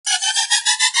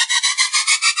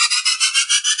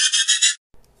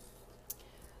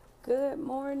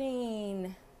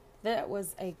morning. That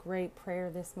was a great prayer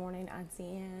this morning,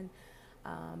 Auntie Ann.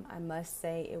 I must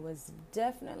say it was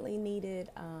definitely needed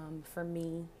for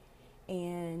me,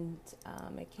 and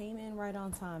it came in right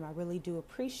on time. I really do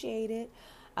appreciate it.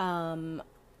 Um,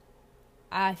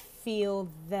 I feel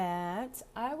that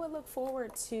I would look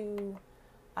forward to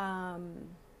um,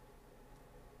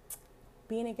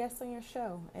 being a guest on your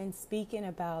show and speaking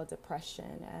about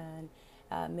depression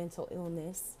and mental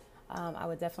illness. I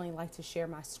would definitely like to share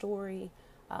my story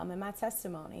and my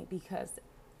testimony because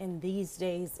in these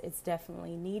days it's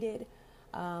definitely needed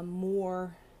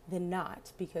more than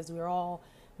not because we're all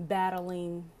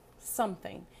battling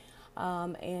something.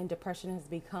 And depression has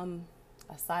become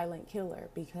a silent killer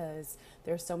because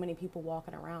there's so many people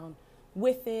walking around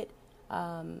with it.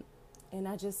 And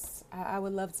I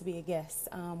would love to be a guest.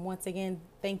 Once again,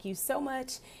 thank you so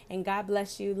much, and God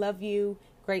bless you. Love you.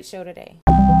 Great show today.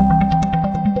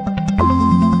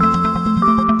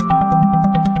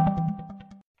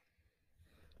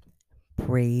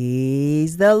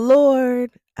 Praise the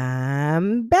Lord.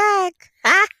 I'm back.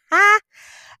 Ha ha.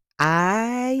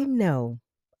 I know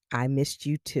I missed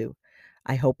you too.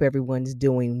 I hope everyone's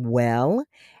doing well,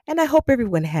 and I hope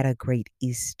everyone had a great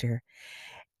Easter.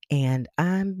 And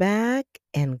I'm back,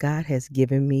 and God has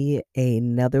given me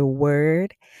another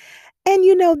word. And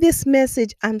this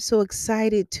message, I'm so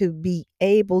excited to be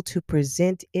able to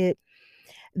present it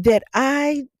that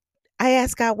I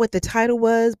asked God what the title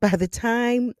was. By the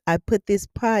time I put this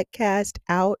podcast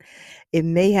out, it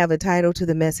may have a title to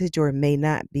the message or it may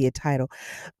not be a title.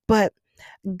 But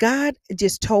God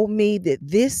just told me that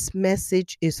this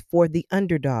message is for the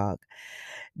underdog.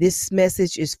 This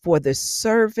message is for the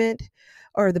servant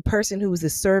or the person who is a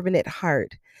servant at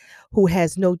heart, who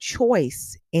has no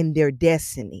choice in their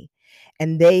destiny.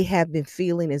 And they have been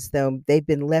feeling as though they've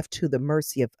been left to the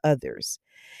mercy of others.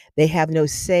 They have no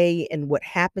say in what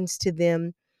happens to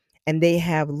them, and they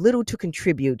have little to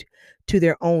contribute to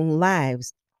their own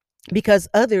lives because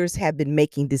others have been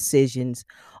making decisions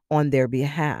on their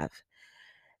behalf.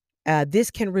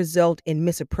 This can result in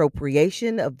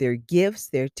misappropriation of their gifts,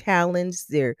 their talents,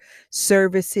 their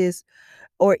services,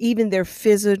 or even their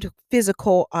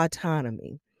physical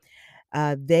autonomy.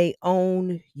 They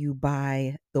own you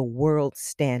by the world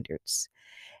standards.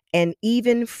 And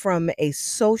even from a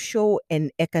social and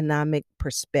economic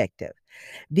perspective,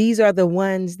 these are the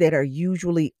ones that are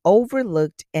usually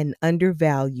overlooked and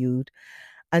undervalued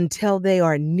until they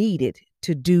are needed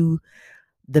to do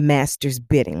the master's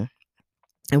bidding.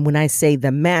 And when I say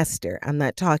the master, I'm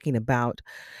not talking about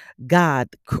God,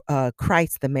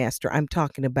 Christ the master. I'm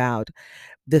talking about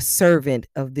the servant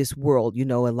of this world. A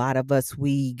lot of us,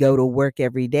 we go to work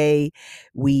every day.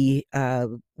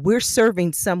 We're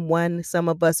serving someone. Some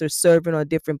of us are serving on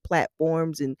different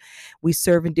platforms, and we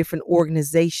serve in different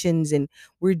organizations, and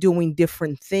we're doing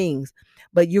different things.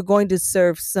 But you're going to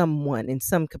serve someone in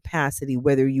some capacity,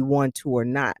 whether you want to or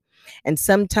not. And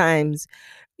sometimes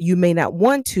you may not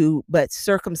want to, but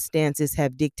circumstances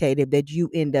have dictated that you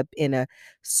end up in a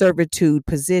servitude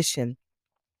position.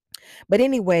 But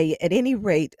anyway, at any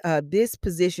rate, this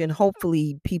position,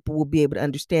 hopefully people will be able to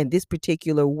understand this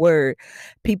particular word.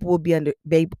 People will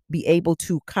be able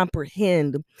to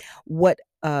comprehend what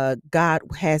God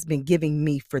has been giving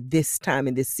me for this time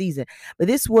in this season. But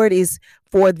this word is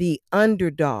for the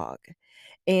underdog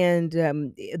and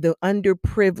the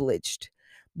underprivileged,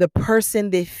 the person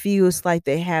that feels like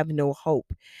they have no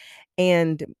hope.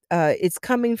 And it's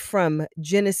coming from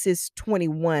Genesis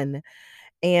 21,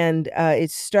 and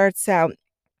it starts out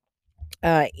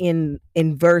in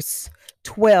verse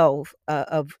 12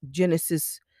 of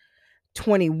Genesis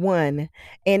 21.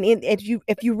 And if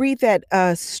you read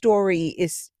that story,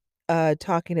 is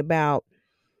talking about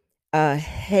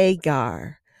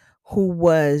Hagar, who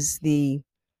was the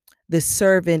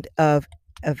servant of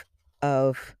of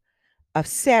of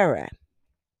Sarah.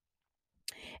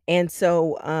 And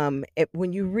so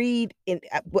when you read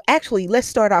well, actually, let's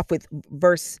start off with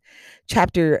verse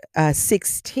chapter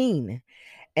 16,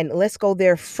 and let's go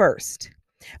there first,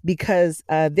 because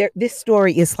this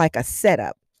story is like a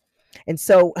setup. And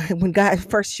so when God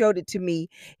first showed it to me,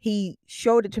 he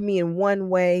showed it to me in one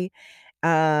way,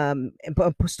 and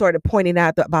started pointing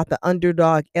out about the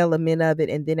underdog element of it.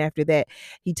 And then after that,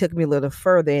 he took me a little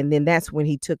further. And then that's when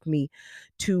he took me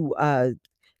to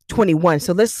 21.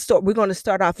 So we're going to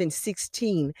start off in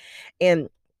 16, and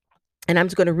I'm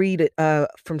just going to read it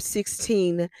from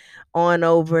 16 on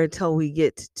over until we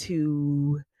get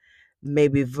to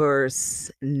maybe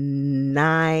verse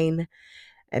 9,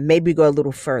 and maybe go a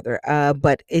little further.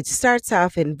 But it starts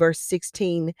off in verse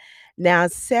 16. Now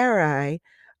Sarai,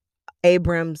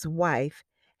 Abram's wife,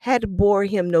 had bore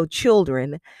him no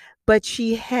children, but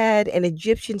she had an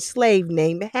Egyptian slave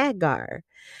named Hagar.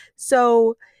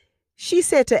 So she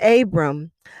said to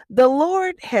Abram, "The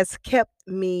Lord has kept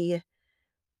me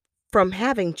from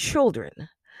having children.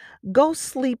 Go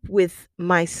sleep with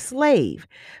my slave.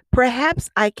 Perhaps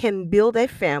I can build a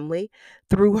family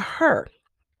through her."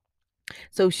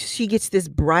 So she gets this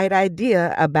bright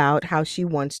idea about how she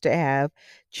wants to have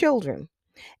children.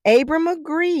 Abram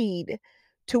agreed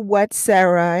to what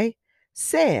Sarai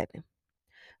said.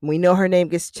 We know her name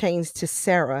gets changed to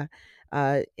Sarah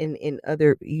in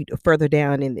other further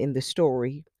down in the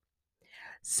story.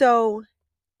 So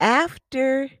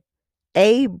after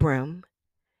Abram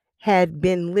had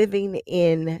been living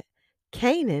in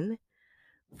Canaan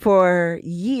for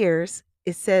years,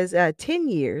 it says 10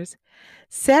 years,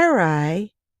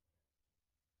 Sarai,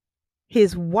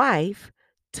 his wife,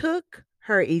 took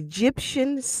her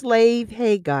Egyptian slave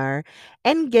Hagar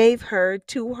and gave her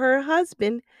to her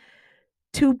husband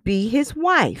to be his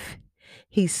wife.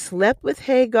 He slept with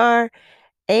Hagar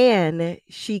and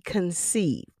she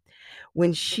conceived.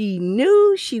 When she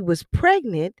knew she was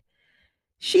pregnant,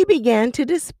 she began to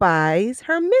despise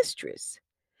her mistress.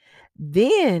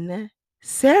 Then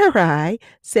Sarai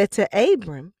said to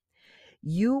Abram,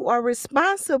 "You are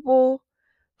responsible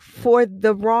for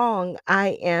the wrong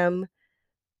I am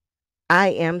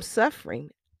suffering.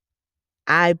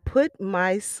 I put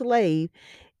my slave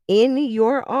in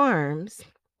your arms,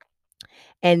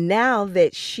 and now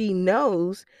that she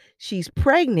knows she's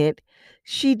pregnant,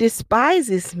 she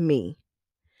despises me.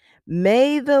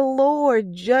 May the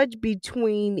Lord judge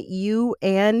between you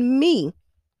and me.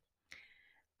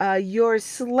 Your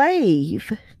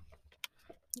slave,"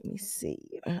 let me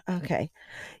see. Okay.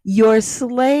 "Your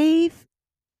slave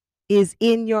is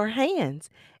in your hands,"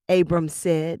 Abram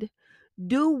said.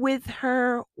 "Do with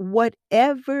her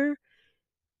whatever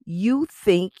you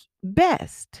think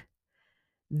best."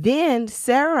 Then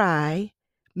Sarai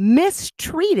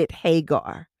mistreated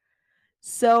Hagar,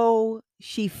 so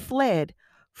she fled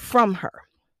from her.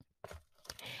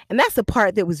 And that's the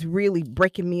part that was really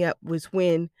breaking me up, was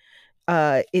when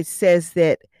it says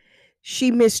that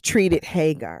she mistreated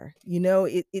Hagar.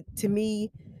 It to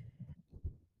me,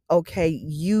 okay,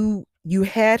 you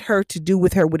had her to do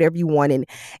with her whatever you wanted,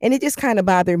 and it just kind of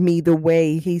bothered me the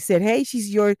way he said, "Hey,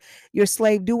 she's your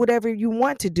slave. Do whatever you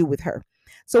want to do with her."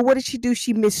 So what did she do?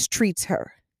 She mistreats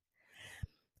her.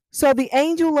 So the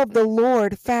angel of the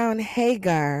Lord found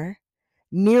Hagar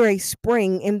near a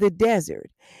spring in the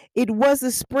desert. It was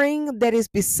a spring that is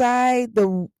beside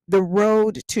the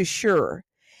road to Shur.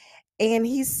 And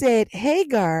he said,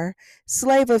 "Hagar,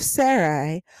 slave of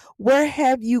Sarai, where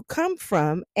have you come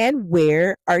from and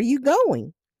where are you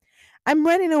going?" "I'm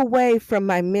running away from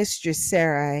my mistress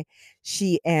Sarai,"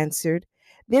 she answered.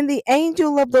 Then the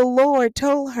angel of the Lord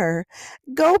told her,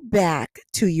 "Go back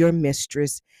to your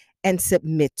mistress and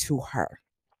submit to her."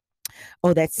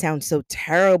 Oh, that sounds so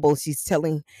terrible. She's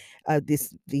telling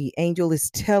the angel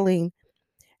is telling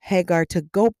Hagar to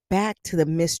go back to the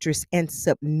mistress and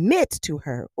submit to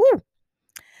her. Ooh.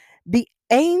 The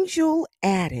angel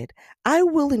added, "I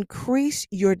will increase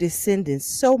your descendants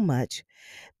so much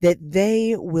that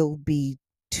they will be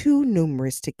too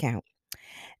numerous to count."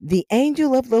 The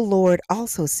angel of the Lord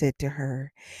also said to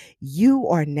her, "You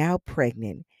are now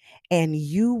pregnant, and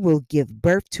you will give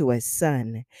birth to a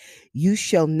son. You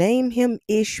shall name him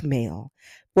Ishmael,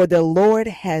 for the Lord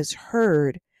has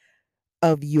heard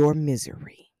of your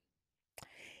misery."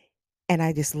 And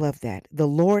I just love that. The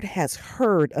Lord has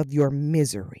heard of your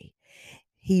misery.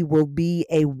 He will be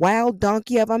a wild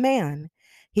donkey of a man.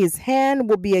 His hand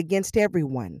will be against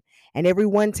everyone, and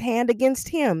everyone's hand against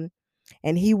him,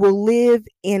 and he will live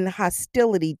in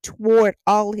hostility toward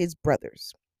all his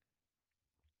brothers.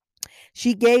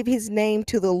 She gave his name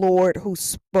to the Lord who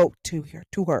spoke to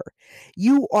her.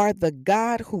 "You are the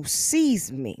God who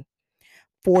sees me."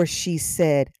 For she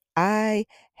said, "I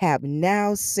have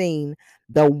now seen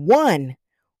the one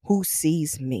who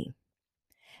sees me."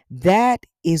 That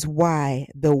is why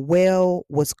the well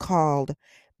was called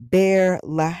Beer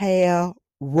Lahai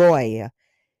Roi.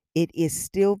 It is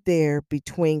still there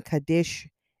between Kadesh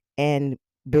and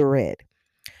Bered.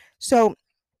 So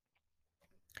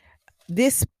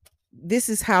this this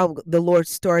is how the Lord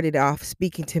started off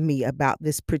speaking to me about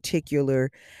this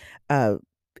particular uh,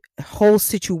 whole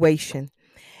situation.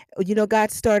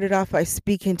 God started off by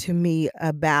speaking to me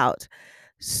about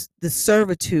the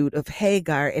servitude of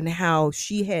Hagar and how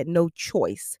she had no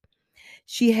choice.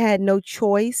 She had no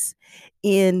choice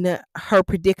in her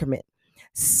predicament.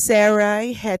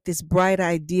 Sarai had this bright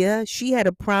idea. She had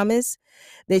a promise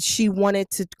that she wanted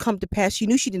to come to pass. She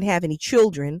knew she didn't have any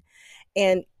children,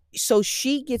 and so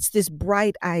she gets this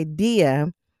bright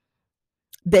idea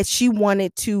that she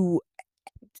wanted to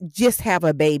just have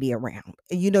a baby around.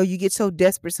 You get so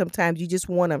desperate sometimes you just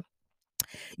want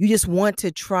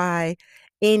to try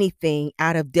anything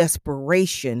out of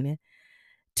desperation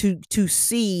to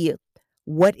see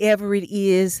whatever it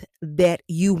is that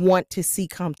you want to see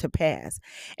come to pass.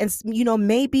 And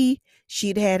maybe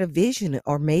she'd had a vision,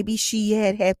 or maybe she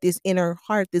had had this in her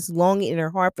heart, this longing in her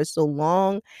heart for so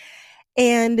long.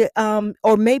 And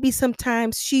or maybe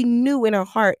sometimes she knew in her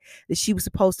heart that she was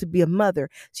supposed to be a mother.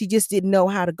 She just didn't know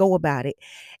how to go about it.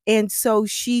 And so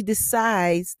she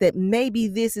decides that maybe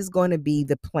this is going to be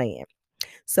the plan.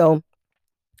 So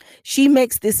she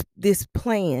makes this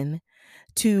plan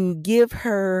to give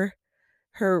her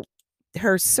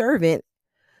her servant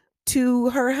to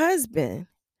her husband.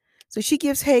 So she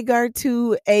gives Hagar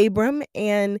to Abram,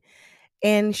 and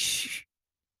sh-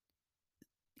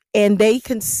 and they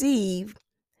conceive.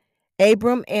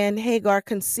 Abram and Hagar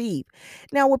conceive.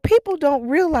 Now, what people don't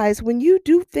realize, when you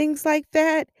do things like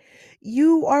that,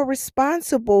 you are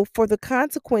responsible for the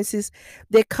consequences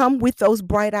that come with those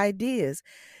bright ideas.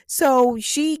 So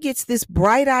she gets this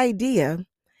bright idea,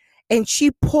 and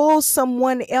she pulls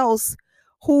someone else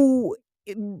who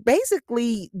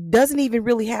basically doesn't even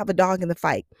really have a dog in the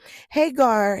fight.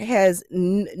 Hagar has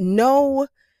no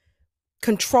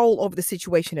control over the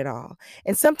situation at all.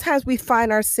 And sometimes we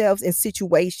find ourselves in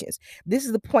situations. This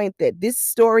is the point, that this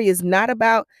story is not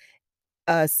about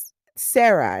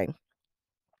Sarai.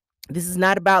 This is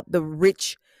not about the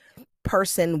rich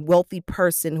person, wealthy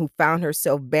person who found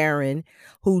herself barren,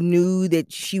 who knew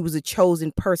that she was a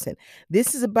chosen person.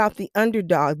 This is about the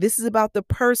underdog. This is about the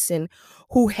person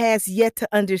who has yet to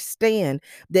understand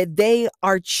that they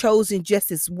are chosen just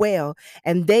as well,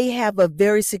 and they have a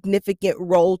very significant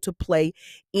role to play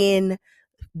in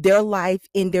their life,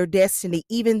 in their destiny,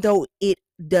 even though it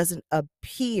doesn't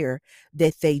appear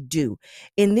that they do.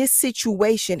 In this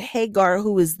situation, Hagar,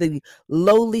 who is the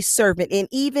lowly servant, and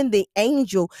even the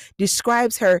angel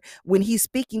describes her when he's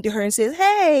speaking to her and says,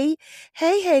 hey,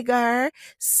 Hagar,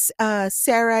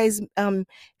 Sarai's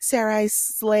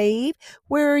slave,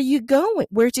 where are you going?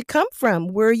 Where'd you come from?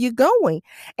 Where are you going?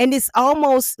 And it's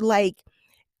almost like,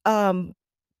 um,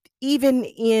 even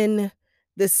in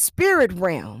the spirit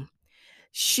realm,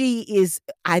 she is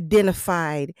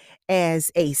identified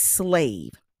as a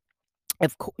slave.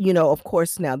 Of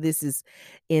course, now this is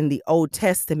in the Old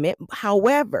Testament.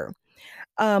 However,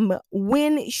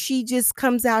 when she just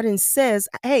comes out and says,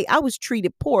 hey, I was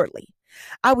treated poorly,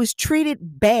 I was treated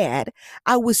bad,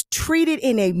 I was treated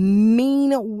in a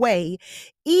mean way,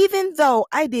 even though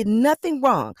I did nothing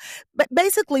wrong. But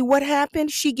basically, what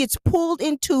happened, she gets pulled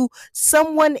into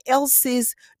someone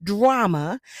else's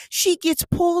drama, she gets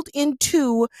pulled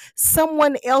into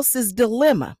someone else's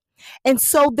dilemma. And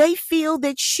so they feel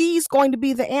that she's going to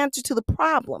be the answer to the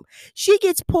problem. She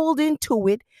gets pulled into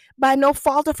it by no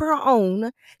fault of her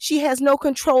own. She has no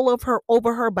control of her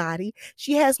over her body.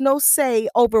 She has no say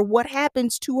over what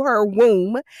happens to her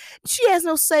womb. She has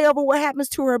no say over what happens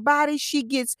to her body. She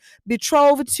gets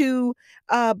betrothed to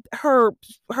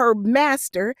her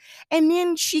master, and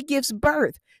then she gives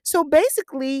birth. So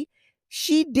basically,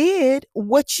 she did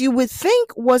what you would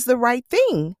think was the right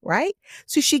thing, right?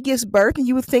 So she gives birth, and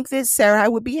you would think that Sarah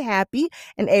would be happy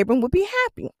and Abram would be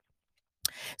happy.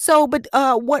 So, but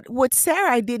what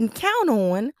Sarah didn't count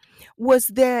on was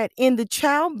that in the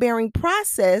childbearing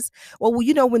process, well,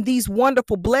 when these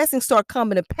wonderful blessings start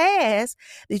coming to pass,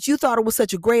 that you thought it was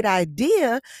such a great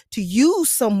idea to use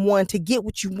someone to get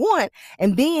what you want,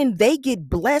 and then they get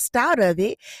blessed out of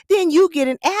it, then you get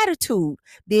an attitude.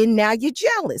 Then now you're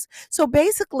jealous. So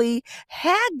basically,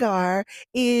 Hagar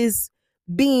is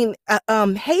being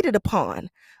hated upon.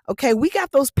 Okay, we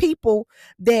got those people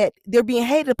that they're being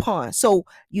hated upon. So,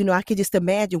 I can just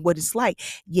imagine what it's like.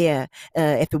 Yeah,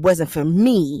 if it wasn't for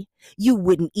me, you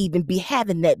wouldn't even be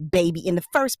having that baby in the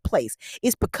first place.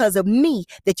 It's because of me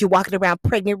that you're walking around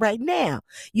pregnant right now.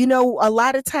 A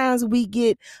lot of times we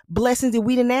get blessings that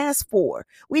we didn't ask for.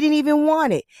 We didn't even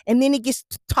want it. And then it gets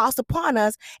tossed upon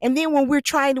us. And then when we're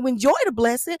trying to enjoy the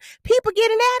blessing, people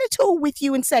get an attitude with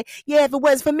you and say, yeah, if it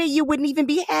wasn't for me, you wouldn't even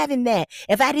be having that.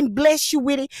 If I didn't bless you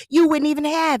with it, you wouldn't even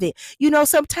have it.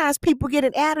 Sometimes people get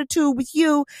an attitude with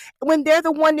you when they're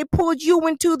the one that pulled you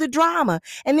into the drama.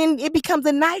 And then it becomes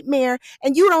a nightmare,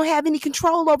 and you don't have any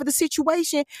control over the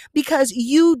situation because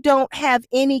you don't have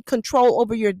any control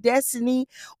over your destiny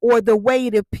or the way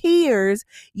it appears.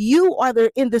 You are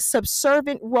in the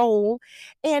subservient role,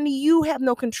 and you have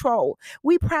no control.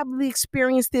 We probably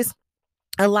experienced this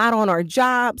a lot on our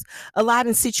jobs, a lot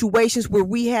in situations where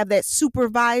we have that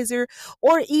supervisor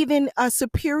or even a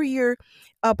superior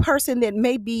a person that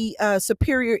may be a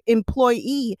superior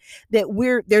employee that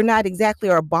they're not exactly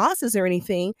our bosses or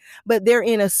anything, but they're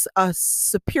in a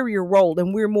superior role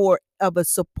and we're more of a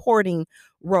supporting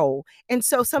role. And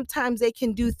so sometimes they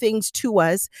can do things to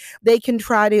us. They can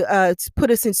try to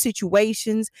put us in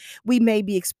situations. We may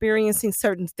be experiencing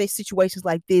certain situations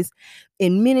like this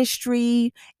in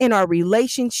ministry, in our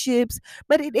relationships,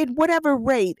 but at whatever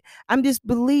rate, I'm just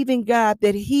believing God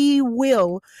that He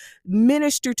will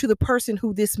minister to the person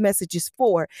who this message is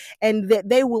for, and that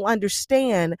they will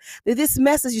understand that this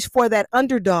message is for that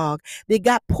underdog that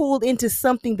got pulled into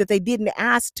something that they didn't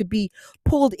ask to be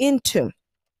pulled into.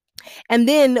 And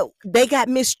then they got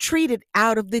mistreated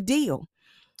out of the deal.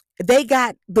 They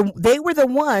were the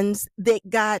ones that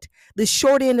got the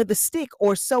short end of the stick,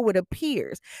 or so it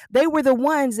appears. They were the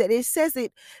ones that it says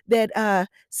it that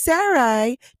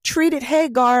Sarai treated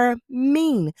Hagar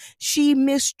mean. She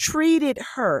mistreated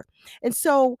her. And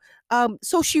so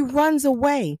she runs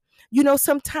away. You know,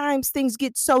 sometimes things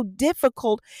get so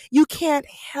difficult, you can't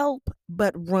help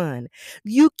but run.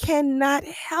 You cannot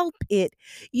help it.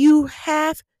 You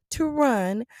have to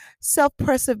run. Self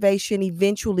preservation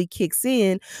eventually kicks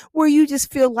in, where you just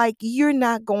feel like you're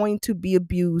not going to be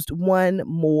abused one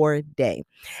more day.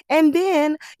 And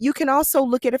then you can also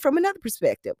look at it from another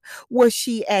perspective. Was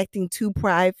she acting too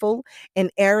prideful and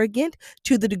arrogant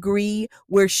to the degree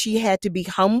where she had to be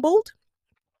humbled?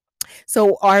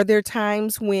 So are there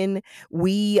times when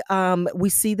we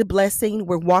see the blessing,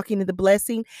 we're walking in the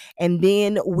blessing, and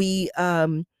then we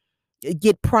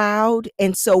get proud,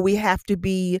 and so we have to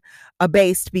be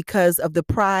abased because of the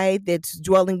pride that's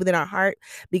dwelling within our heart,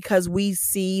 because we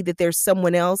see that there's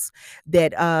someone else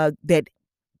that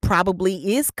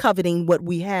probably is coveting what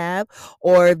we have,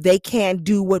 or they can't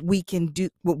do what we can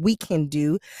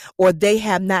do, or they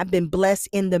have not been blessed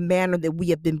in the manner that we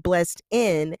have been blessed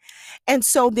in. And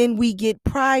so then we get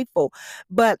prideful.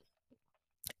 But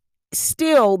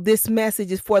still, this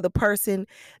message is for the person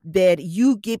that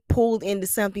you get pulled into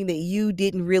something that you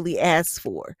didn't really ask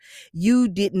for. You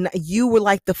were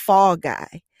like the fall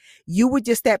guy. You were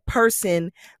just that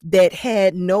person that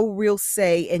had no real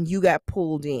say and you got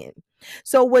pulled in.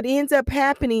 So what ends up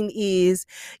happening is,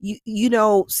 you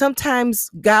know,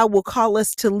 sometimes God will call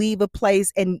us to leave a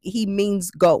place and he means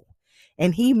go.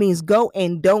 And he means go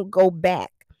and don't go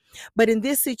back. But in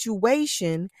this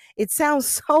situation, it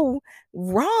sounds so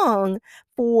wrong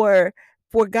for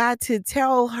God to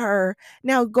tell her,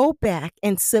 now go back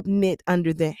and submit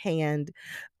under the hand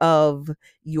of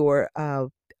your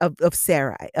of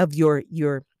Sarai, of your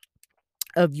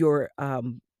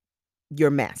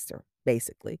master,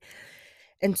 basically.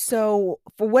 And so,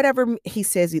 for whatever he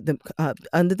says,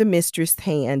 under the mistress'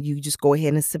 hand, you just go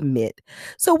ahead and submit.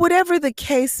 So, whatever the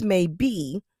case may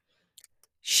be,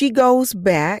 she goes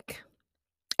back.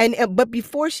 And but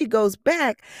before she goes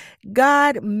back,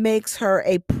 God makes her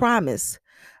a promise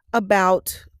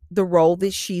about the role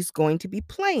that she's going to be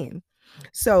playing.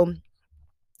 So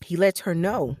he lets her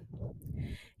know.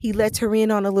 He lets her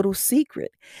in on a little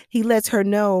secret. He lets her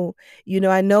know,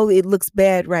 I know it looks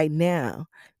bad right now,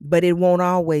 but it won't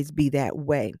always be that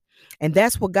way. And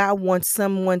that's what God wants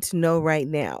someone to know right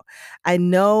now. I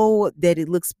know that it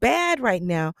looks bad right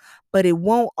now, but it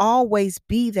won't always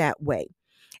be that way.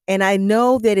 And I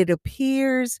know that it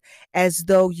appears as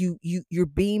though you're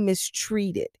being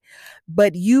mistreated,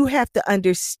 but you have to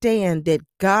understand that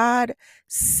God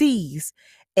sees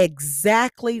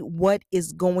exactly what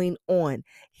is going on.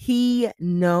 He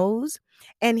knows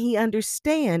and he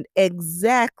understands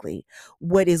exactly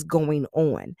what is going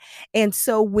on. And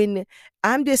so when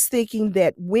I'm just thinking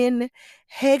that when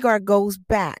Hagar goes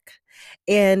back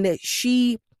and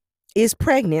she is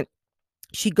pregnant,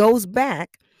 she goes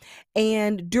back,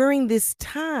 and during this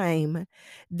time,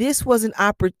 this was an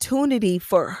opportunity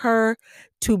for her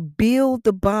to build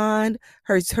the bond,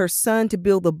 her son to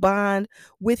build the bond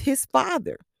with his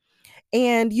father.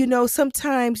 And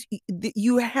sometimes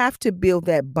you have to build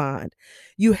that bond.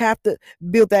 You have to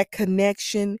build that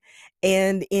connection.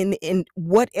 And in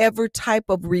whatever type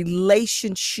of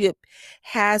relationship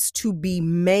has to be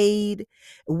made,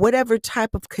 whatever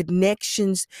type of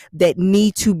connections that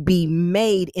need to be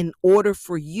made in order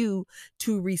for you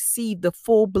to receive the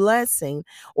full blessing,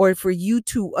 or for you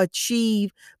to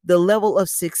achieve the level of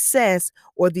success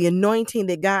or the anointing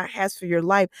that God has for your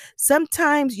life,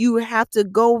 sometimes you have to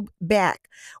go back,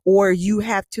 or you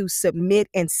have to submit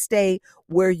and stay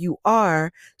where you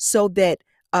are, so that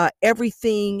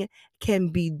everything can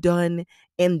be done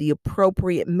in the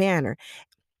appropriate manner.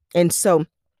 And so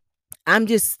I'm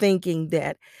just thinking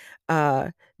that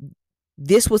uh,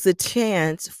 this was a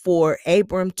chance for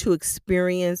Abram to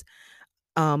experience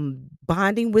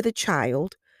bonding with a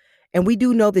child. And we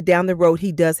do know that down the road,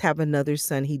 he does have another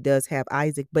son. He does have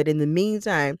Isaac. But in the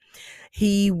meantime,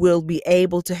 he will be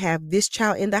able to have this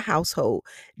child in the household,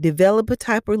 develop a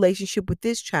type of relationship with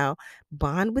this child,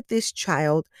 bond with this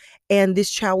child, and this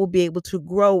child will be able to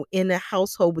grow in a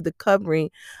household with the covering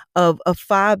of a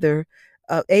father,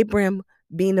 Abraham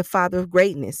being the father of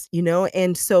greatness,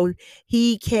 and so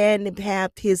he can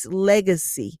have his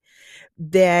legacy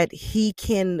that he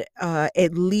can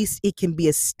at least it can be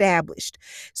established.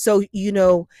 So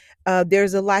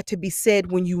there's a lot to be said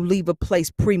when you leave a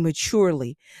place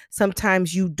prematurely.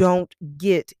 Sometimes you don't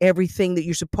get everything that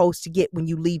you're supposed to get when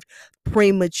you leave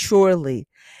prematurely.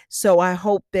 So I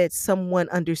hope that someone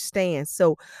understands.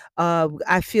 So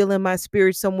I feel in my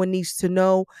spirit someone needs to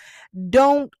know,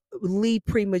 don't leave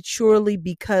prematurely,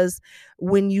 because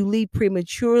when you leave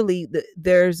prematurely,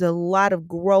 there's a lot of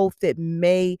growth that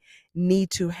may need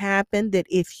to happen, that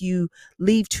if you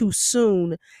leave too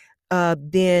soon,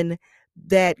 then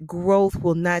that growth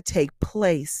will not take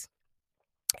place,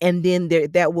 and then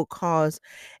that will cause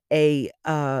a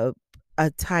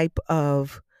type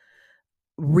of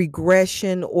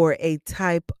regression or a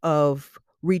type of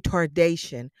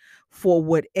retardation for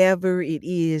whatever it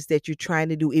is that you're trying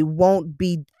to do. It won't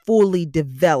be fully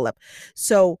developed.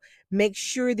 So make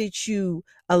sure that you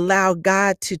allow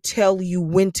God to tell you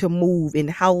when to move and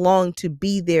how long to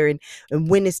be there, and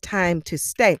when it's time to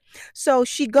stay. So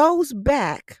she goes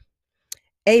back.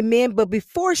 Amen. But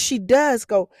before she does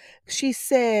go, she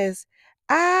says,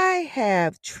 I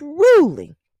have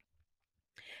truly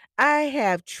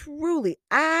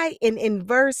in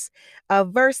verse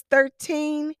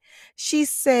 13, she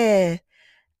said,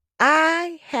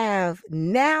 I have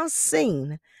now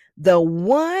seen the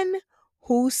one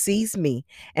who sees me.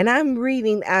 And I'm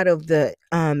reading out of the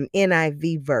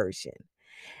NIV version.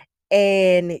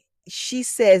 And she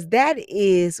says that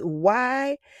is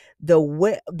why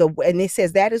and it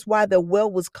says that is why the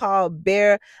well was called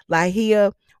Ber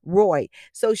Lahia Roy.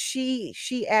 So she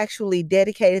actually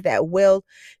dedicated that well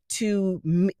to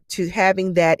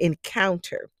having that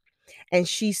encounter, and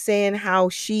she's saying how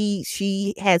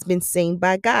she has been seen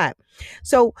by God.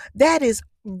 So that is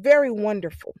very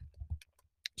wonderful.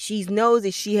 She knows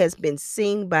that she has been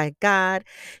seen by God.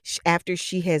 After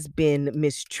she has been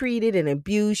mistreated and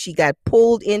abused, she got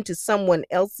pulled into someone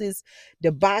else's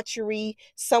debauchery,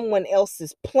 someone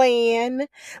else's plan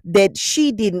that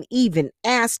she didn't even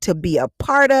ask to be a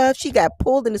part of. She got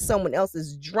pulled into someone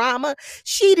else's drama.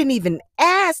 She didn't even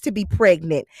ask to be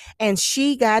pregnant, and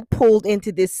she got pulled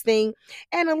into this thing.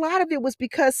 And a lot of it was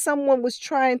because someone was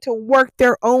trying to work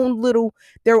their own little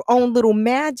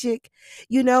magic.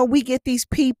 We get these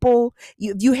people,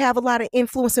 you have a lot of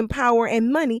influence and power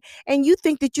and money, and you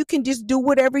think that you can just do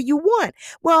whatever you want.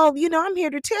 Well, I'm here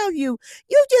to tell you,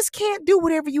 you just can't do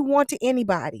whatever you want to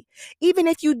anybody, even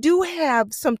if you do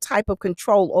have some type of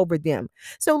control over them.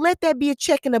 So let that be a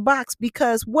check in the box,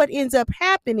 because what ends up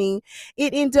happening,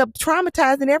 it ends up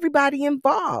traumatizing everybody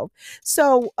involved.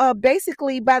 So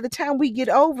basically, by the time we get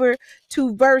over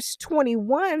to verse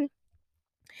 21,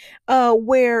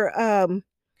 where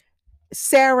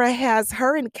Sarah has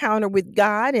her encounter with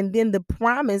God, and then the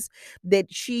promise that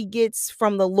she gets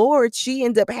from the Lord, she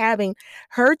ends up having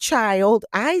her child,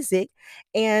 Isaac.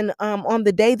 And on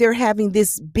the day they're having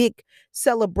this big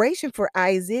celebration for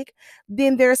Isaac,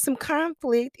 then there's some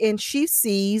conflict, and she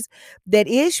sees that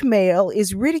Ishmael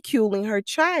is ridiculing her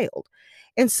child.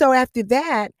 And so after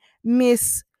that,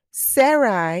 Miss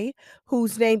Sarai,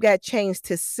 whose name got changed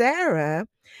to Sarah,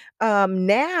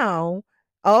 now,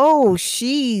 oh,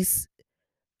 she's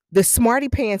the smarty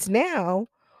pants now,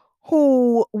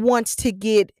 who wants to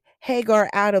get Hagar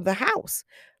out of the house.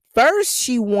 First,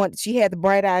 she had the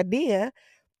bright idea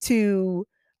to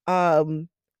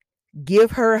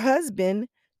give her husband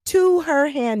to her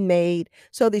handmaid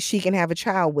so that she can have a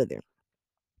child with her.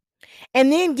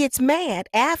 And then gets mad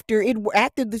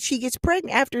she gets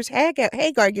pregnant, after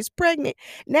Hagar gets pregnant.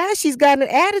 Now she's got an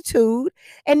attitude,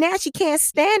 and now she can't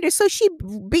stand her, so she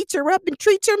beats her up and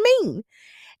treats her mean.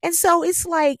 And so it's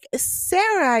like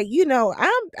Sarah,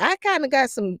 I kind of got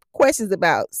some questions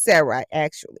about Sarah,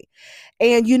 actually.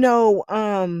 And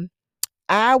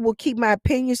I will keep my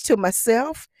opinions to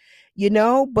myself,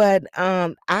 but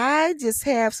I just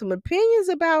have some opinions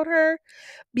about her,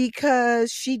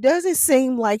 because she doesn't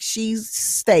seem like she's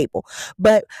stable.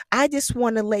 But I just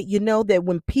want to let you know that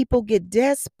when people get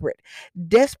desperate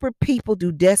people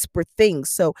do desperate things.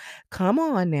 So come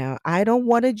on now. I don't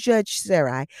want to judge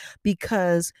Sarai,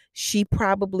 because she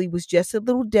probably was just a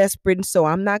little desperate. And so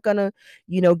I'm not going to,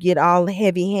 get all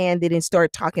heavy handed and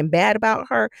start talking bad about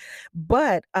her.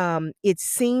 But it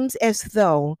seems as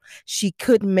though she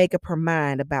couldn't make up her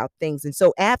mind about things. And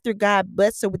so after God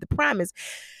blessed her with the promise,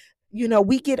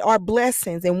 we get our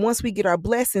blessings. And once we get our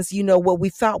blessings, what we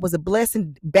thought was a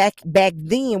blessing back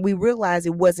then, we realized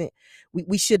it wasn't.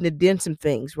 We shouldn't have done some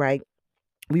things, right?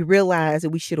 We realized that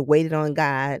we should have waited on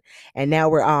God, and now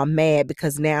we're all mad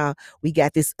because now we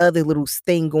got this other little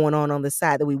thing going on the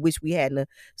side that we wish we hadn't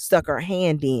stuck our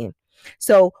hand in.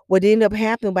 So what ended up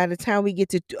happening by the time we get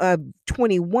to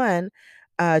 21,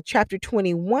 chapter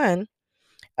 21,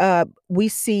 we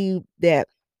see that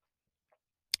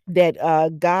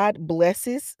God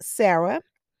blesses Sarah,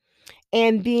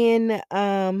 and then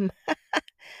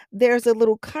there's a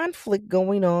little conflict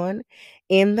going on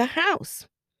in the house.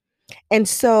 And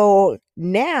so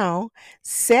now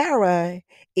Sarah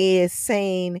is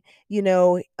saying,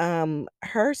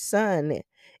 her son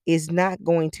is not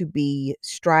going to be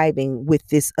striving with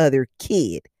this other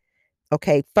kid.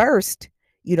 Okay, first,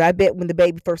 I bet when the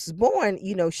baby first was born,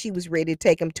 she was ready to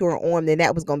take him to her arm, then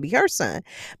that was going to be her son.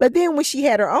 But then when she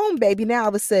had her own baby, now all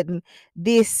of a sudden,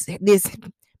 this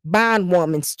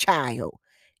bondwoman's child,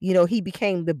 he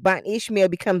became Ishmael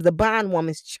becomes the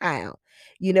bondwoman's child,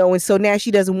 and so now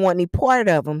she doesn't want any part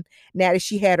of him. Now that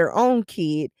she had her own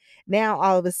kid, now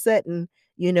all of a sudden,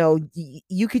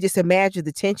 you could just imagine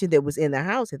the tension that was in the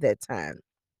house at that time.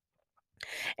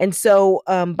 And so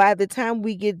by the time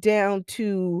we get down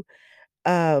to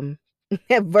um,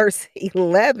 verse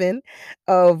 11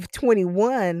 of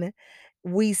 21,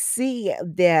 we see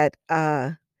that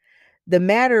the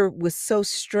matter was so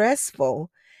stressful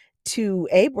to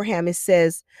Abraham. It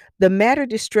says, the matter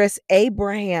distressed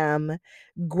Abraham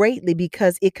greatly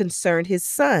because it concerned his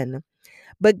son.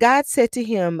 But God said to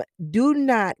him, do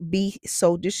not be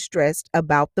so distressed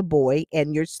about the boy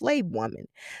and your slave woman.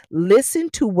 Listen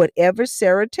to whatever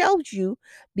Sarah tells you,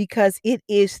 because it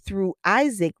is through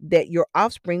Isaac that your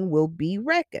offspring will be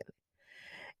reckoned.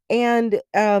 And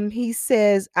he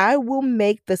says, I will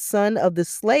make the son of the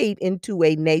slave into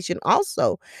a nation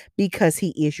also, because he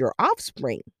is your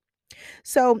offspring.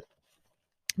 So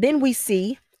then we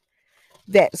see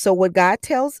that. So what God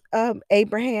tells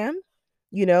Abraham,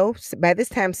 by this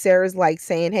time Sarah's like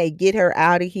saying, hey, get her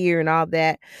out of here and all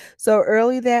that. So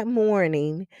early that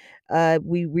morning,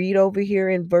 we read over here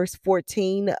in verse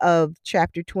 14 of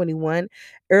chapter 21,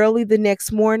 early the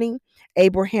next morning,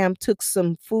 Abraham took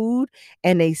some food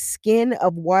and a skin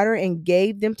of water and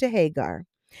gave them to Hagar.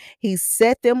 He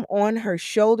set them on her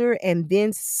shoulder and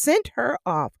then sent her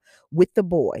off with the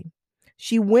boy.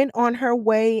 She went on her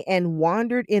way and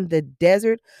wandered in the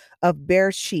desert of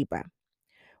Beersheba.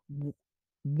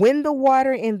 When the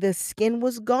water in the skin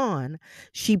was gone,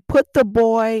 she put the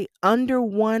boy under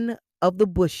one of the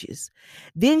bushes.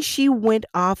 Then she went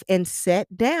off and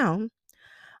sat down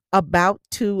about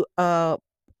a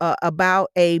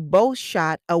bow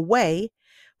shot away,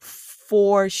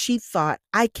 for she thought,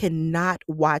 I cannot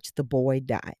watch the boy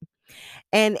die.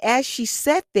 And as she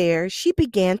sat there, she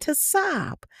began to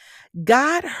sob.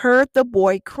 God heard the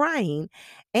boy crying,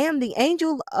 and the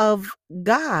angel of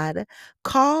God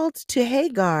called to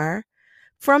Hagar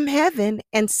from heaven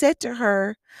and said to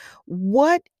her,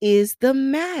 what is the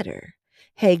matter,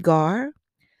 Hagar?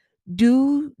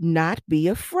 Do not be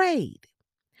afraid.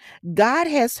 God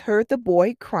has heard the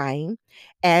boy crying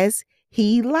as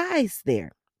he lies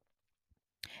there.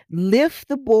 Lift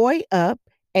the boy up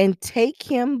and take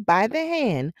him by the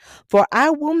hand, for I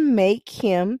will make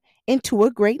him into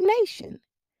a great nation.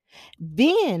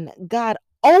 Then God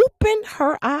opened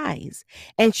her eyes,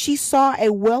 and she saw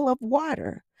a well of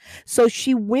water. So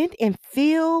she went and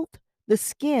filled the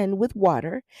skin with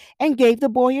water and gave the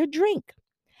boy a drink.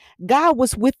 God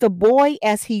was with the boy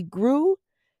as he grew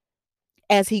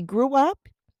up.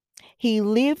 He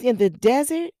lived in the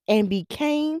desert and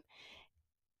became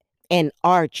an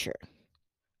archer.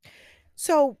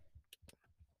 So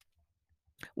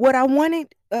what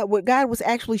God was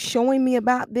actually showing me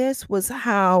about this was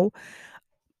how,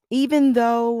 even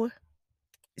though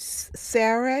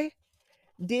Sarah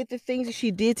did the things that she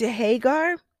did to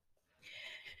Hagar,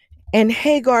 and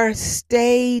Hagar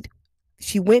stayed,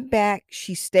 she went back,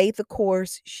 she stayed the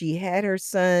course, she had her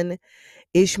son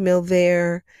Ishmael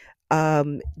there.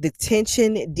 The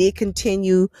tension did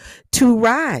continue to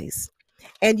rise.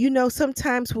 And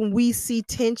sometimes when we see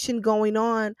tension going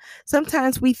on,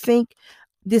 sometimes we think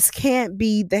this can't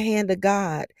be the hand of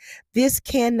God. This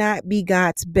cannot be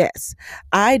God's best.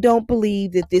 I don't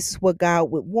believe that this is what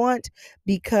God would want,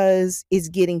 because it's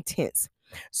getting tense.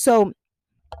 So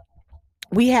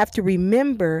we have to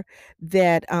remember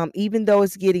that even though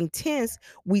it's getting tense,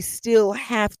 we still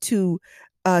have to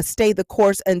stay the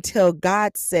course until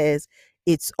God says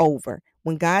it's over.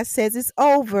 When God says it's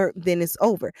over, then it's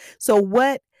over. So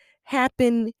what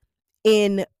happened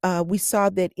in we saw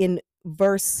that in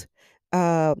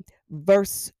uh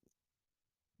verse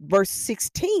verse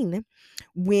 16,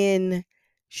 when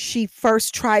she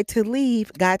first tried to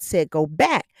leave, God said, go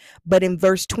back. But in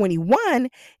verse 21,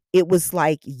 it was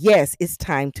like, yes, it's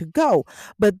time to go.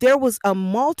 But there was a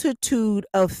multitude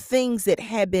of things that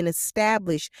had been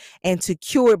established and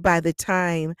secured by the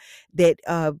time that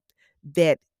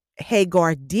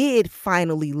Hagar did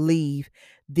finally leave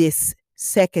this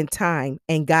second time.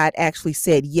 And God actually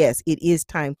said, yes, it is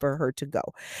time for her to go.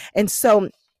 And so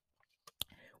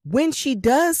when she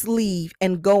does leave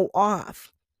and go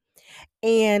off,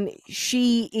 and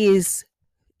she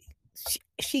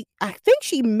I think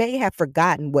she may have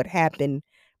forgotten what happened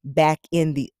back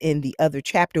in the other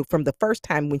chapter from the first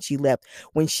time when she left,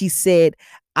 when she said,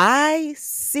 I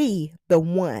see the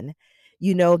one,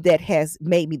 that has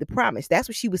made me the promise. That's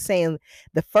what she was saying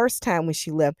the first time when she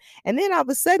left. And then all of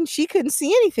a sudden she couldn't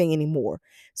see anything anymore.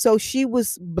 So she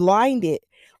was blinded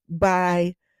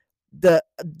by the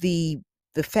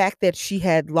fact that she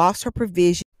had lost her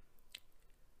provision.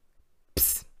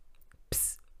 Psst,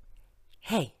 psst.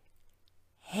 Hey,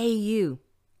 hey, you.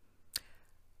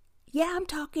 Yeah, I'm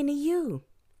talking to you.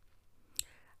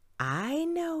 I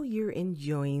know you're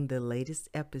enjoying the latest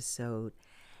episode,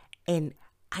 and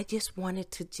I just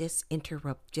wanted to just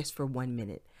interrupt just for 1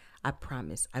 minute. I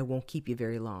promise I won't keep you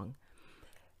very long.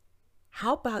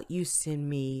 How about you send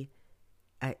me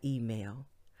an email?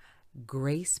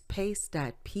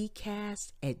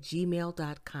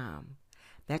 gracepace.pcast@gmail.com.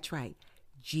 That's right.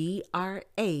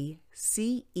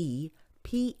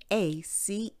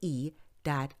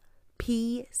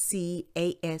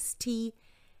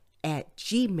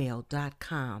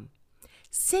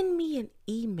 Send me an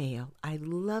email. I'd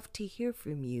love to hear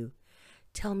from you.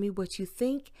 Tell me what you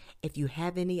think. If you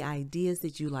have any ideas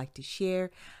that you like to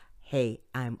share, hey,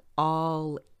 I'm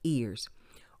all ears.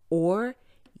 Or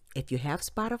if you have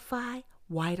Spotify,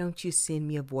 why don't you send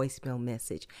me a voicemail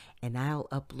message and I'll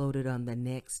upload it on the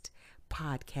next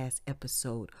podcast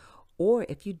episode. Or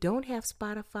if you don't have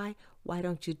Spotify, why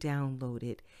don't you download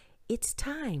it? It's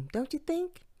time, don't you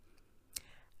think?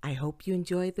 I hope you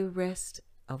enjoy the rest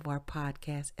of our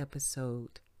podcast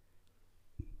episode.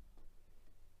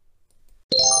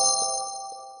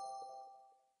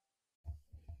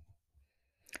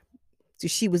 So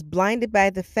she was blinded by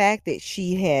the fact that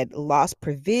she had lost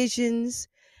provisions.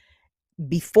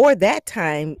 Before that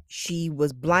time, she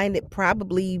was blinded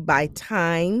probably by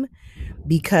time,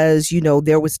 because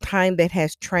there was time that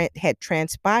had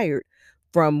transpired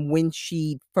from when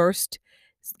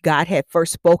God had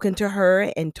first spoken to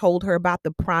her and told her about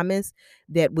the promise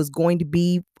that was going to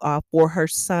be for her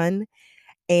son.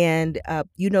 And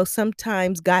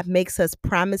sometimes God makes us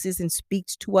promises and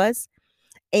speaks to us,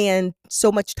 and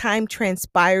so much time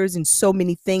transpires and so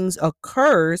many things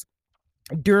occurs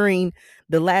during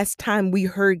the last time we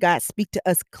heard God speak to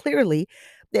us clearly,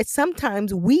 that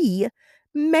sometimes we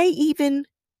may even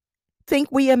think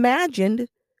we imagined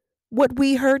what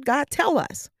we heard God tell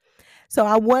us. So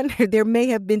I wonder, there may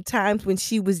have been times when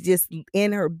she was just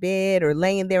in her bed or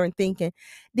laying there and thinking,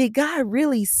 did God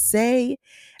really say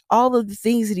all of the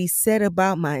things that he said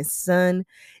about my son?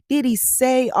 Did he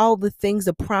say all the things,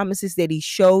 the promises that he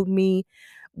showed me?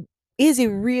 Was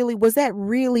that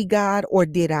really God, or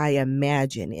did I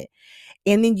imagine it?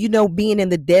 And then, being in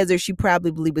the desert, she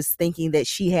probably was thinking that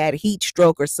she had heat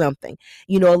stroke or something.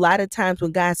 A lot of times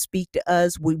when God speaks to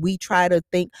us, we try to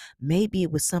think maybe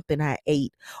it was something I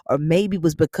ate, or maybe it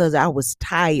was because I was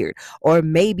tired, or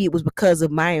maybe it was because of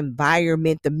my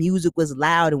environment. The music was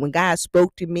loud. And when God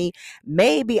spoke to me,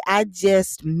 maybe I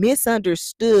just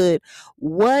misunderstood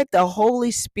what the Holy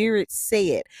Spirit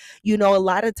said. A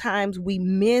lot of times we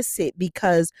miss it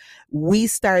because we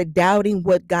start doubting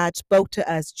what God spoke to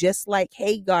us, just like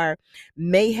Hagar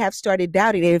may have started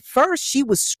doubting. At first, she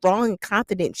was strong and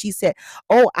confident. She said,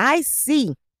 oh, I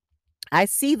see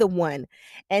the one.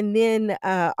 And then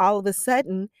all of a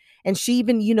sudden, and she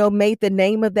even, made the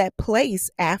name of that place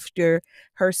after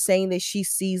her, saying that she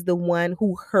sees the one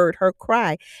who heard her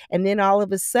cry. And then all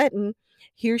of a sudden,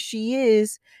 here she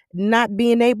is, not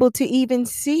being able to even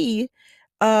see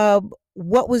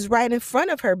what was right in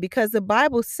front of her, because the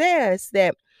Bible says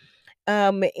that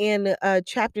in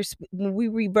chapters, when we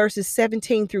read verses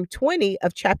 17 through 20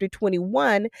 of chapter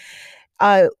 21,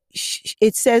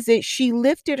 it says that she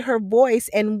lifted her voice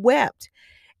and wept.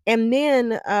 And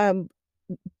then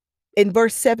in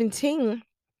verse 17,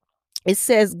 It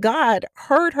says God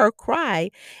heard her cry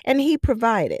and he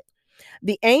provided.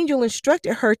 The angel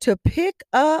instructed her to pick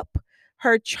up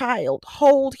her child,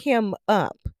 hold him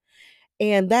up.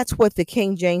 And that's what the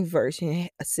King James Version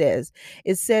says.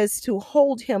 It says to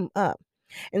hold him up.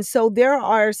 And so there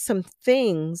are some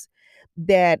things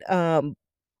that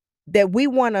that we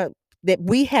want to that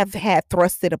we have had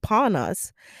thrusted upon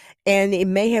us, and it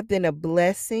may have been a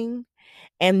blessing,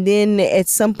 and then at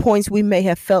some points, we may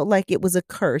have felt like it was a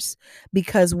curse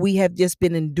because we have just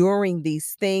been enduring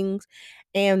these things.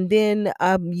 And then,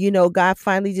 God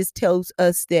finally just tells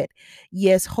us that,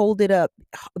 yes, hold it up.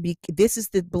 This is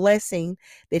the blessing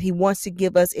that He wants to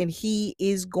give us, and He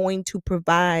is going to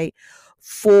provide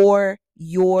for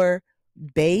your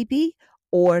baby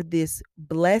or this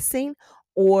blessing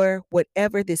or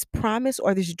whatever this promise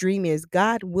or this dream is.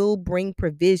 God will bring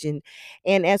provision.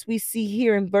 And as we see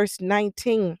here in verse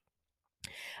 19,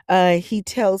 he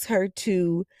tells her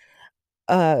to,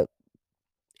 uh,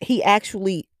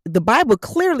 the Bible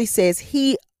clearly says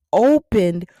he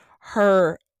opened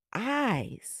her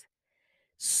eyes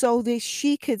so that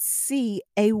she could see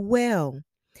a well.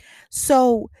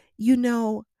 So, you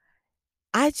know,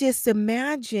 I just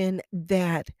imagine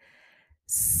that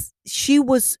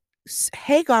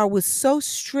Hagar was so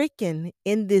stricken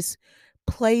in this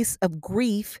place of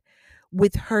grief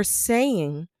with her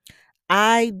saying,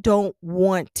 I don't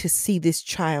want to see this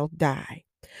child die.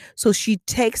 So she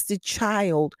takes the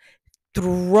child,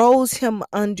 throws him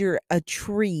under a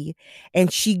tree,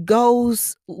 and she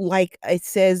goes, like it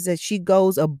says, that she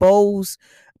goes a bow's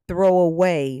throw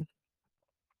away,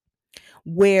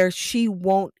 where she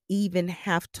won't even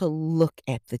have to look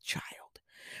at the child.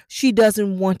 She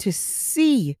doesn't want to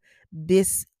see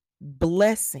this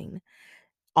blessing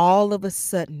all of a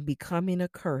sudden becoming a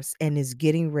curse and is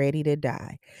getting ready to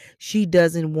die. She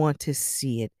doesn't want to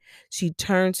see it. She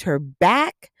turns her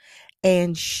back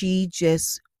and she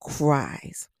just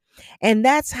cries. And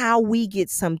that's how we get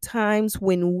sometimes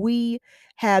when we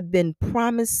have been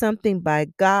promised something by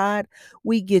God.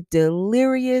 We get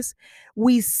delirious.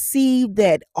 We see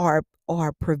that our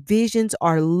provisions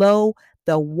are low.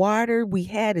 The water we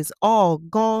had is all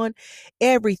gone.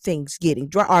 Everything's getting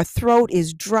dry. Our throat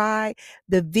is dry.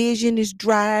 The vision is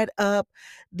dried up.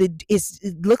 It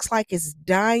looks like it's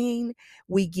dying.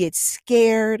 We get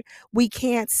scared. We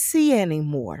can't see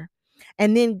anymore.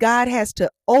 And then God has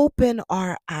to open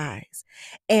our eyes.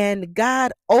 And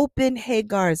God opened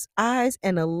Hagar's eyes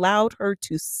and allowed her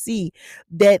to see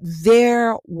that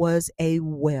there was a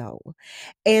well.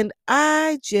 And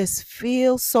I just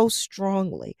feel so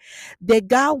strongly that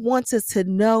God wants us to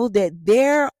know that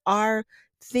there are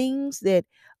things that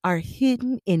are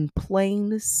hidden in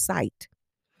plain sight.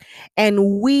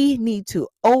 And we need to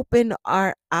open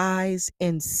our eyes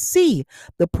and see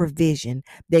the provision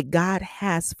that God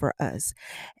has for us.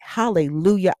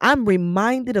 Hallelujah. I'm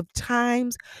reminded of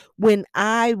times when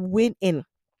I went and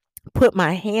put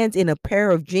my hands in a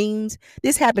pair of jeans.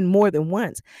 This happened more than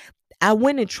once. I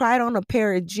went and tried on a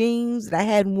pair of jeans that I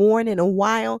hadn't worn in a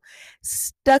while,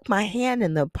 stuck my hand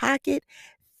in the pocket,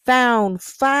 found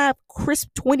 5 crisp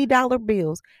 $20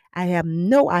 bills. I have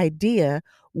no idea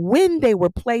when they were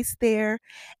placed there.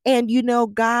 And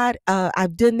God,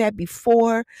 I've done that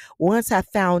before. Once I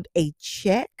found a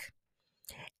check,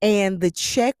 and the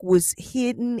check was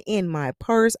hidden in my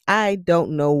purse. I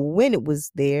don't know when it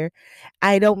was there.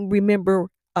 I don't remember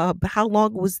how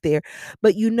long it was there.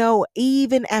 But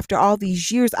even after all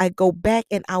these years, I go back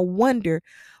and I wonder,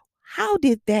 how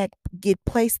did that get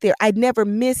placed there? I never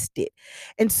missed it.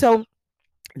 And so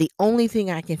the only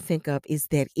thing I can think of is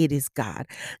that it is God.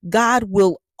 God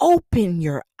will open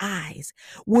your eyes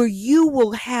where you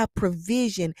will have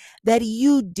provision that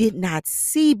you did not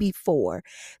see before.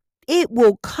 It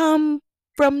will come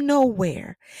from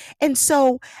nowhere. And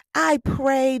so I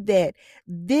pray that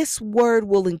this word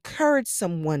will encourage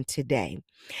someone today,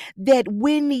 that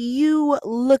when you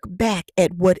look back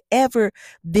at whatever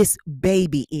this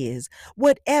baby is,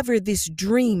 whatever this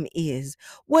dream is,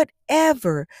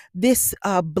 whatever this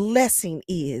blessing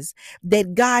is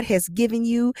that God has given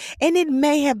you, and it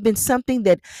may have been something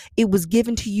that it was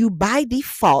given to you by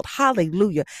default.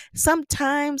 Hallelujah.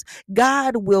 Sometimes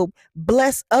God will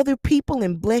bless other people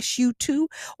and bless you too,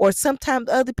 or sometimes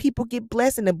other people get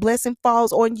blessed and the blessing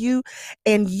falls on you,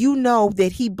 and you know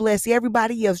that He blessed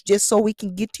everybody else just so we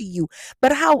can get to you.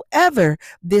 But however,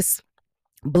 this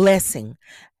blessing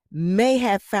may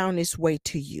have found its way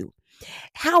to you,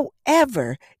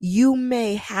 however, you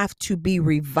may have to be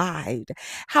revived.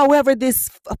 However, this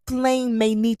flame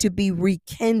may need to be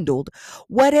rekindled.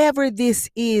 Whatever this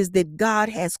is that God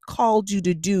has called you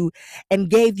to do and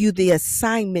gave you the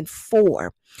assignment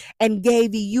for, and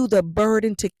gave you the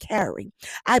burden to carry.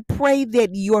 I pray that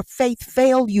your faith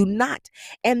fail you not,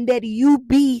 and that you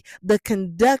be the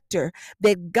conductor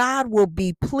that God will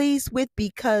be pleased with,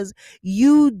 because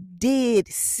you did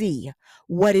see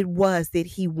what it was that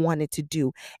he wanted to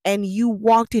do, and you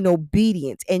walked in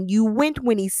obedience, and you went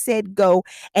when he said go,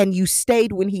 and you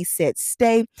stayed when he said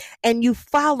stay, and you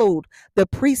followed the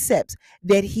precepts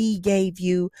that he gave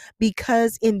you,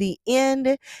 because in the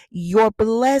end your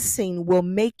blessing will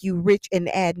make you rich and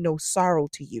add no sorrow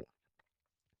to you.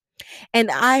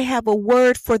 And I have a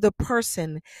word for the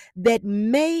person that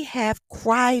may have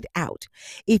cried out.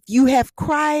 If you have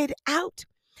cried out,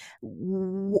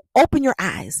 open your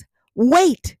eyes.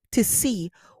 Wait to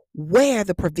see where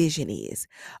the provision is.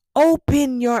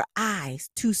 Open your eyes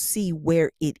to see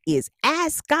where it is.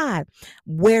 Ask God,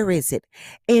 where is it?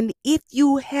 And if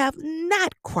you have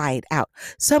not cried out,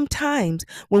 sometimes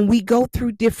when we go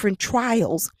through different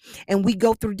trials and we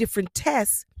go through different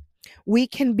tests, we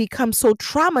can become so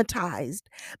traumatized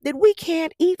that we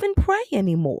can't even pray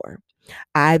anymore.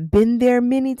 I've been there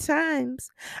many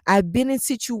times. I've been in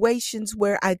situations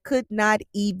where I could not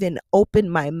even open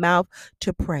my mouth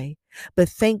to pray. But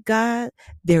thank God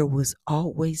there was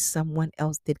always someone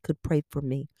else that could pray for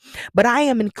me. But I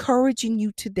am encouraging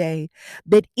you today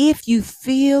that if you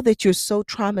feel that you're so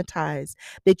traumatized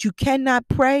that you cannot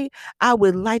pray, I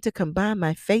would like to combine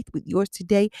my faith with yours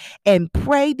today and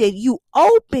pray that you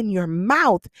open your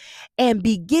mouth and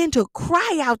begin to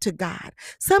cry out to God.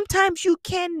 Sometimes you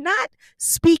cannot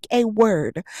speak a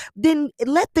word, then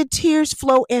let the tears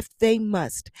flow if they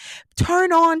must.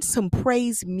 Turn on some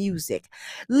praise music.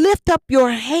 Lift up your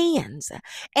hands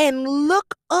and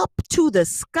look up to the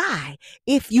sky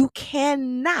if you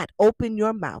cannot open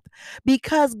your mouth,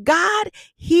 because God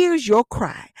hears your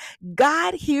cry.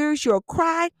 God hears your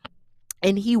cry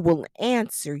and he will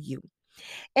answer you.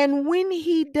 And when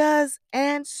he does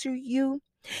answer you,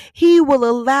 he will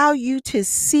allow you to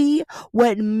see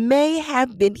what may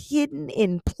have been hidden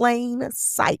in plain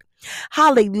sight.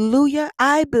 Hallelujah.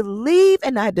 I believe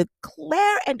and I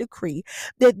declare and decree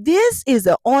that this is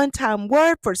an on time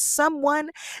word for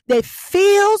someone that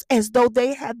feels as though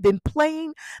they have been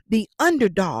playing the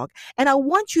underdog. And I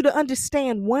want you to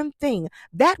understand one thing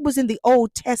that was in the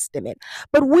Old Testament,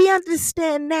 but we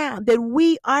understand now that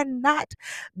we are not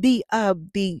the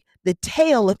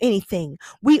tail of anything.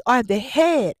 We are the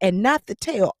head and not the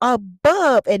tail,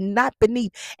 above and not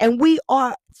beneath. And we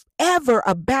are ever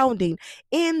abounding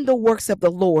in the works of the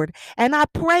Lord. And I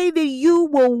pray that you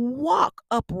will walk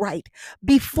upright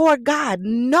before God,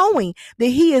 knowing that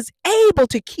he is able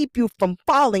to keep you from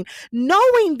falling,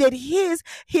 knowing that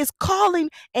his calling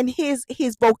and his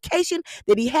vocation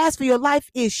that he has for your life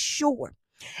is sure,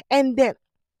 and that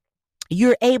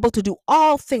you're able to do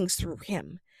all things through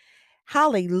him.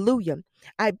 Hallelujah.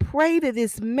 I pray that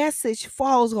this message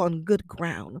falls on good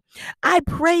ground. I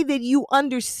pray that you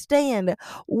understand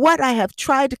what I have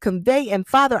tried to convey. And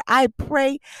Father, I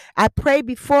pray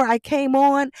before I came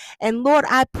on. And Lord,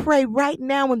 I pray right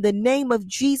now in the name of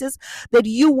Jesus that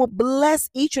you will bless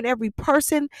each and every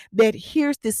person that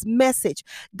hears this message.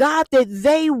 God, that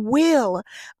they will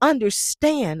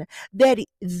understand that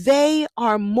they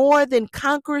are more than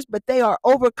conquerors, but they are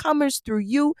overcomers through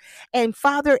you. And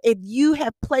Father, if you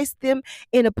have placed them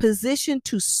in a position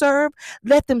to serve,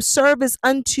 let them serve as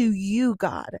unto you,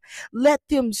 God. Let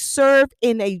them serve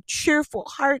in a cheerful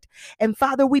heart. And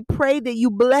Father, we pray that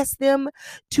you bless them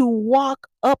to walk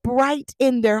upright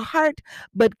in their heart,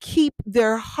 but keep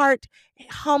their heart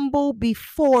humble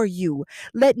before you.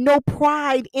 Let no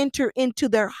pride enter into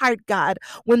their heart, God,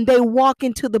 when they walk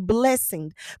into the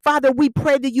blessing. Father, we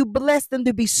pray that you bless them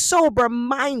to be sober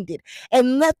minded,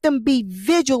 and let them be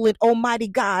vigilant, Almighty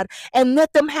God, and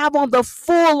let them have on the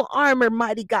full armor,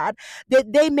 mighty God,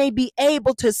 that they may be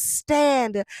able to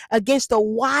stand against the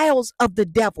wiles of the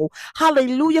devil.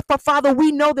 Hallelujah. For Father,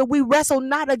 we know that we wrestle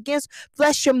not against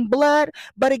flesh and blood,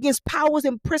 but against powers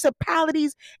and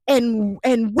principalities and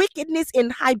wickedness in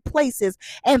high places.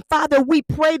 And Father, we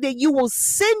pray that you will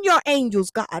send your angels,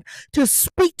 God, to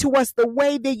speak to us the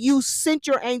way that you sent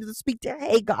your angels to speak to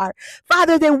Hagar.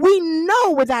 Father, that we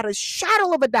know without a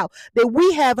shadow of a doubt that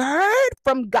we have heard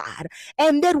from God,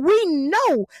 and that we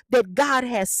know that God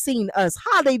has seen us.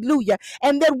 Hallelujah.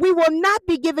 And that we will not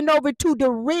be given over to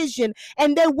derision,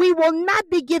 and that we will not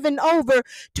be given over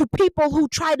to people who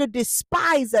try to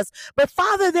despise us. But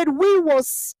Father, that we will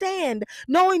stand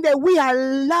knowing that we are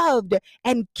loved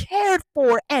and cared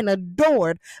for and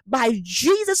adored by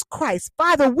Jesus Christ.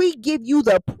 Father, we give you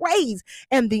the praise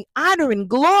and the honor and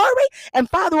glory. And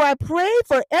Father, I pray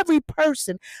for every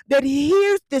person that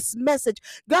hears this message,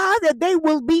 God, that they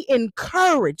will be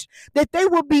encouraged, that they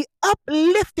will be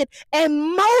uplifted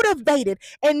and motivated,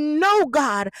 and know,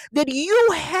 God, that you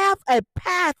have a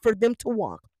path for them to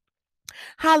walk.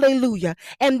 Hallelujah.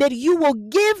 And that you will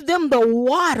give them the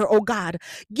water, oh God.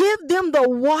 Give them the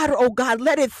water, oh God.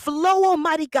 Let it flow,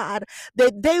 Almighty God,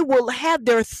 that they will have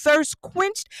their thirst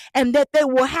quenched and that they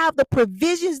will have the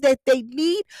provisions that they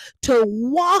need to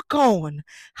walk on.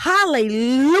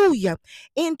 Hallelujah.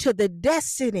 Into the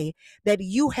destiny that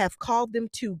you have called them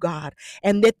to, God.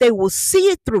 And that they will see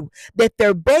it through, that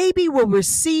their baby will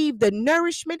receive the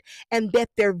nourishment and that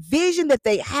their vision that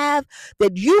they have,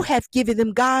 that you have given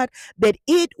them, God, that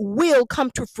it will come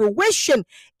to fruition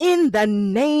in the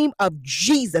name of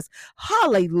Jesus.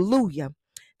 Hallelujah.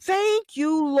 Thank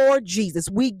you, Lord Jesus.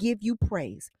 We give you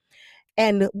praise.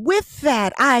 And with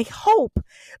that, I hope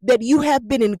that you have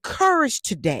been encouraged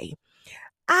today.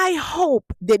 I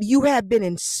hope that you have been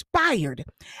inspired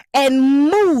and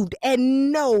moved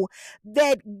and know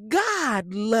that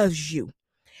God loves you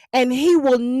and he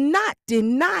will not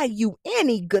deny you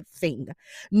any good thing.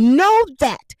 Know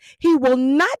that he will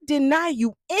not deny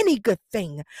you any good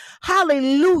thing.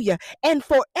 Hallelujah. And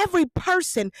for every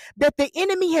person that the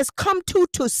enemy has come to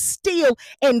steal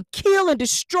and kill and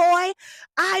destroy,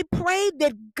 I pray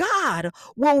that God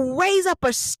will raise up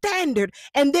a standard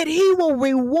and that he will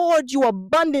reward you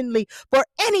abundantly for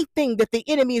anything that the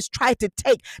enemy has tried to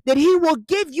take, that he will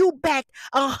give you back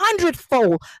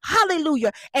 100-fold.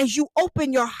 Hallelujah. As you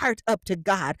open your heart up to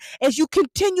God, as you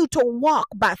continue to walk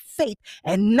by faith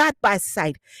and not by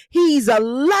sight. He's a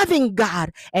loving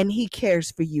God and he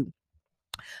cares for you.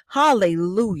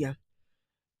 Hallelujah.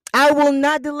 I will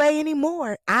not delay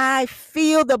anymore. I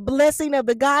feel the blessing of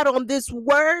the God on this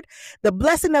word, the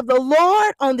blessing of the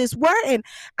Lord on this word. And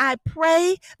I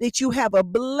pray that you have a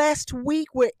blessed week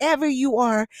wherever you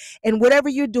are and whatever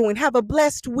you're doing. Have a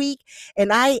blessed week.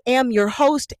 And I am your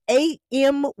host,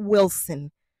 A.M.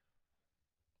 Wilson.